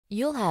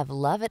You'll have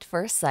love at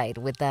first sight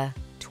with the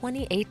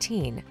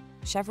 2018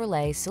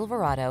 Chevrolet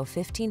Silverado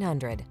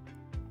 1500.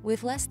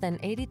 With less than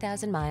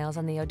 80,000 miles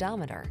on the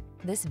odometer,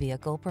 this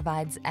vehicle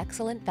provides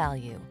excellent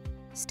value.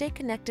 Stay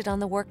connected on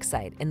the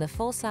worksite in the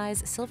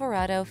full-size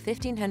Silverado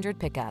 1500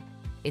 pickup.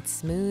 Its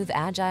smooth,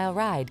 agile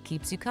ride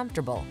keeps you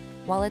comfortable,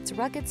 while its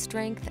rugged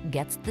strength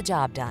gets the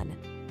job done.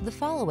 The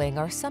following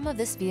are some of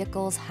this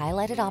vehicle's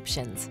highlighted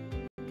options: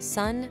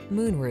 sun,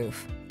 moonroof,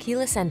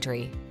 keyless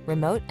entry,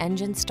 remote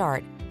engine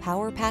start,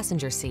 power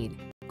passenger seat,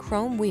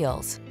 chrome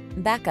wheels,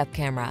 backup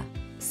camera,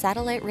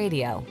 satellite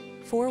radio,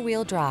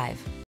 four-wheel drive,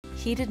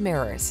 heated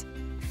mirrors,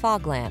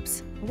 fog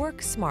lamps.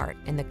 Work smart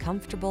in the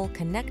comfortable,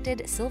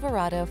 connected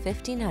Silverado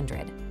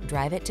 1500.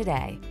 Drive it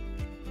today.